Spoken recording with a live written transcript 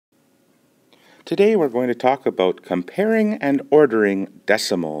Today we're going to talk about comparing and ordering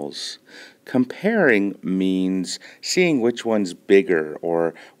decimals. Comparing means seeing which one's bigger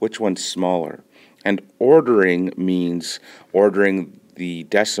or which one's smaller. And ordering means ordering the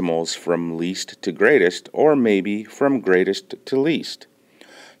decimals from least to greatest, or maybe from greatest to least.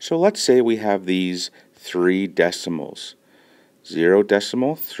 So let's say we have these three decimals.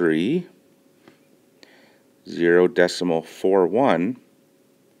 0.3, 0.41,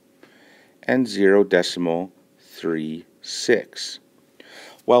 and 0.36.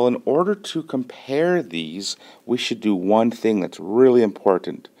 Well, in order to compare these, we should do one thing that's really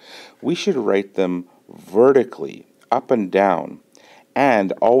important. We should write them vertically, up and down,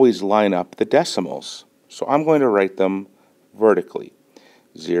 and always line up the decimals. So I'm going to write them vertically.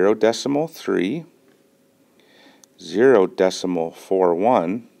 0.3,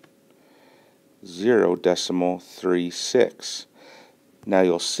 0.41, 0.36. Now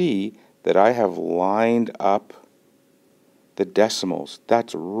you'll see that I have lined up the decimals.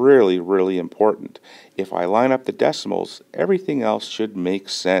 That's really, really important. If I line up the decimals, everything else should make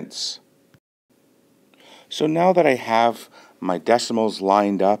sense. So now that I have my decimals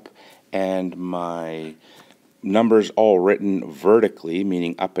lined up and my numbers all written vertically,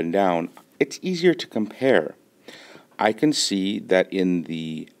 meaning up and down, it's easier to compare. I can see that in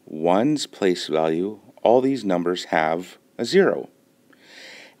the ones place value, all these numbers have a 0.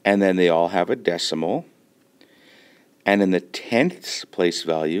 And then they all have a decimal. And in the tenths place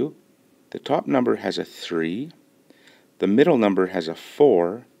value, the top number has a 3, the middle number has a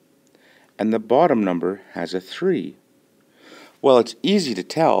 4, and the bottom number has a 3. Well, it's easy to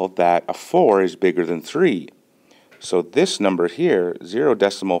tell that a 4 is bigger than 3. So this number here,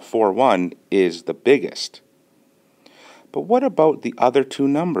 0.41, is the biggest. But what about the other two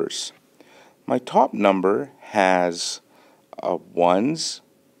numbers? My top number has a ones,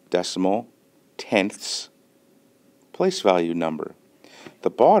 decimal, tenths, place value number. The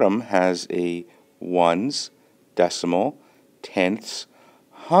bottom has a ones, decimal, tenths,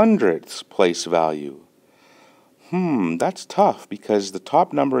 hundredths place value. That's tough because the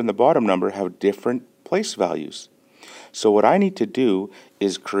top number and the bottom number have different place values. So what I need to do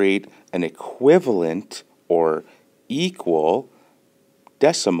is create an equivalent or equal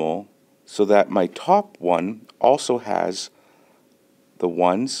decimal so that my top one also has the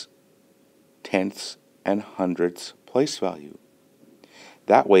ones, tenths, and hundredths place value.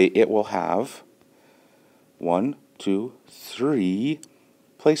 That way it will have 1, 2, 3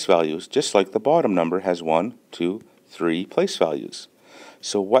 place values, just like the bottom number has 1, 2, 3 place values.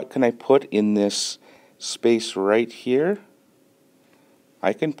 So what can I put in this space right here?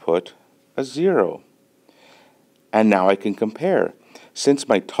 I can put a 0. And now I can compare. Since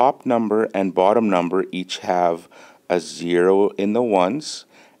my top number and bottom number each have a 0 in the ones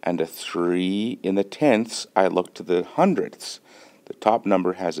and a 3 in the tenths, I look to the hundredths. The top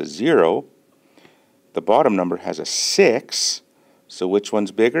number has a 0, the bottom number has a 6, so which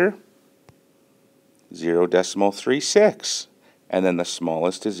one's bigger? 0.36, and then the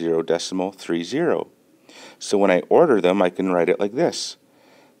smallest is 0.30. So when I order them, I can write it like this.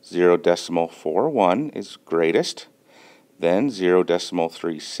 0.41 is greatest, then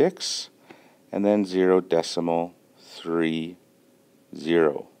 0.36, and then 0.30.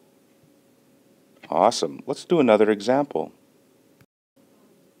 Awesome. Let's do another example.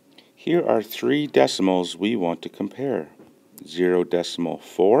 Here are three decimals we want to compare.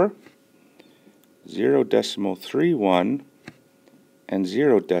 0.4, 0.31, and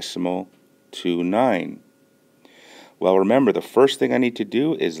 0.29. Well, remember, the first thing I need to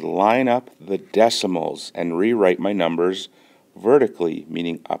do is line up the decimals and rewrite my numbers vertically,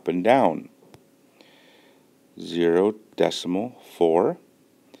 meaning up and down. 0.4,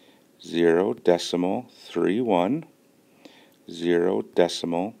 0.31,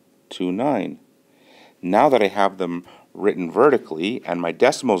 0.29. Now that I have them written vertically and my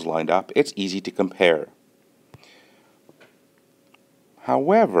decimals lined up, it's easy to compare.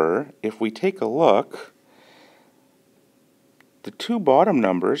 However, if we take a look, the two bottom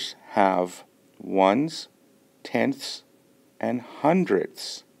numbers have ones, tenths, and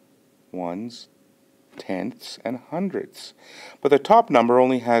hundredths. Ones, tenths, and hundredths. But the top number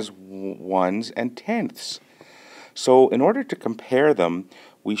only has ones and tenths. So in order to compare them,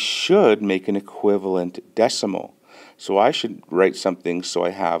 we should make an equivalent decimal. So I should write something so I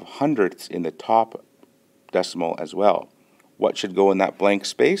have hundredths in the top decimal as well. What should go in that blank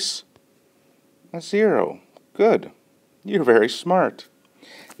space? A 0. Good. You're very smart.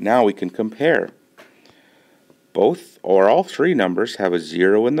 Now we can compare. Both or all three numbers have a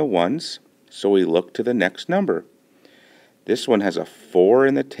 0 in the ones, so we look to the next number. This one has a 4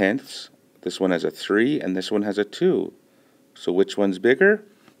 in the tenths, This one has a 3 and this one has a 2. So which one's bigger?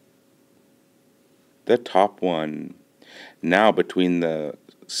 The top one. Now between the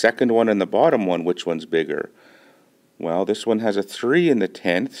second one and the bottom one, which one's bigger? Well, this one has a 3 in the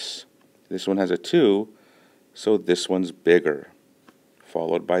tenths. This one has a 2. So this one's bigger,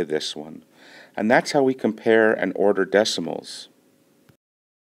 followed by this one. And that's how we compare and order decimals.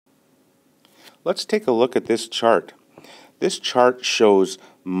 Let's take a look at this chart. This chart shows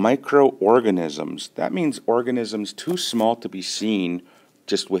microorganisms. That means organisms too small to be seen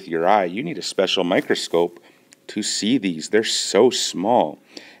just with your eye. You need a special microscope to see these. They're so small.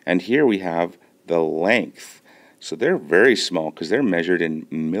 And here we have the length. So they're very small because they're measured in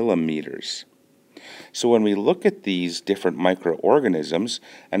millimeters. So when we look at these different microorganisms,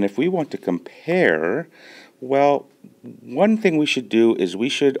 and if we want to compare, well, one thing we should do is we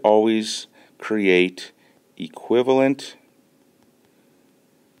should always create equivalent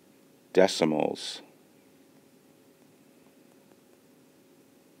decimals.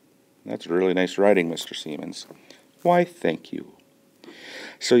 That's really nice writing, Mr. Siemens. Why, thank you.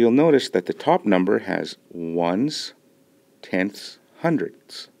 So you'll notice that the top number has ones, tenths,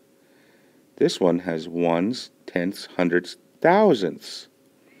 hundredths. This one has ones, tenths, hundredths, thousandths.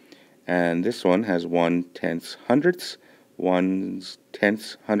 And this one has 1/10 hundredths, ones,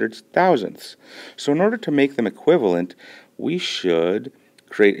 tenths, hundredths, thousandths. So in order to make them equivalent, we should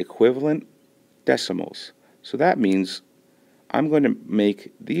create equivalent decimals. So that means I'm going to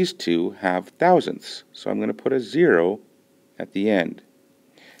make these two have thousandths. So I'm going to put a 0 at the end.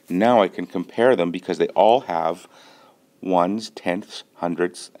 Now I can compare them because they all have ones, tenths,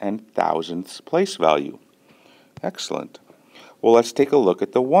 hundredths, and thousandths place value. Excellent. Well, let's take a look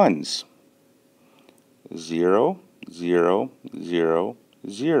at the ones. 0, 0, 0,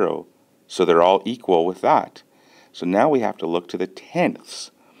 0. So they're all equal with that. So now we have to look to the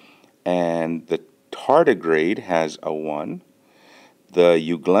tenths. And the tardigrade has a 1. The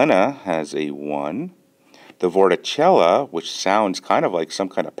euglena has a 1. The vorticella, which sounds kind of like some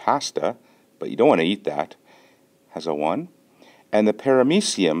kind of pasta, but you don't want to eat that, has a 1. And the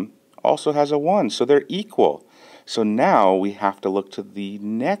paramecium also has a 1, so they're equal. So now we have to look to the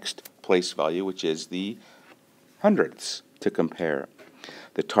next place value, which is the hundredths, to compare.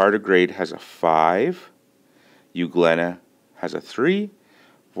 The tardigrade has a 5, euglena has a 3,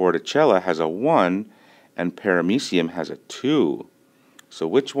 vorticella has a 1, and paramecium has a 2. So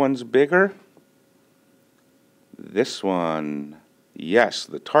which one's bigger? This one. Yes,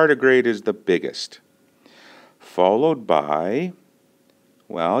 the tardigrade is the biggest. Followed by,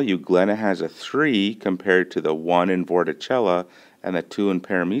 well, euglena has a 3 compared to the 1 in vorticella and the 2 in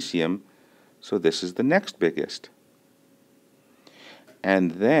paramecium, so this is the next biggest.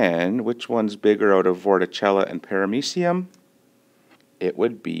 And then, which one's bigger out of vorticella and paramecium? It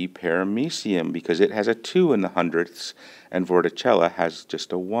would be paramecium because it has a 2 in the hundredths and vorticella has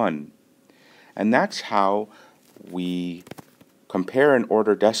just a 1. And that's how we compare and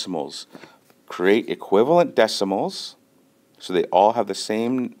order decimals. Create equivalent decimals so they all have the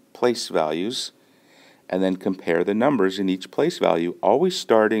same place values, and then compare the numbers in each place value, always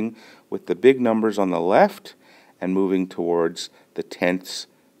starting with the big numbers on the left and moving towards the tenths,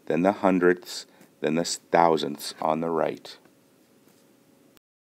 then the hundredths, then the thousandths on the right.